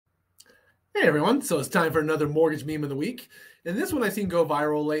Hey everyone, so it's time for another mortgage meme of the week. And this one I've seen go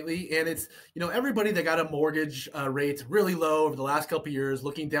viral lately, and it's everybody that got a mortgage rate really low over the last couple of years,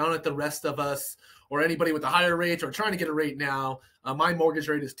 looking down at the rest of us, or anybody with a higher rate or trying to get a rate now. My mortgage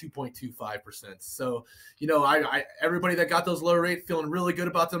rate is 2.25%. So everybody that got those low rates feeling really good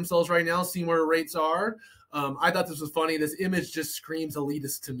about themselves right now, seeing where rates are. I thought this was funny. This image just screams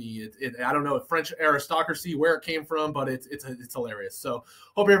elitist to me. I don't know French aristocracy where it came from, but it's hilarious. So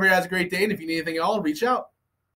hope everybody has a great day, and if you need anything at all, reach out.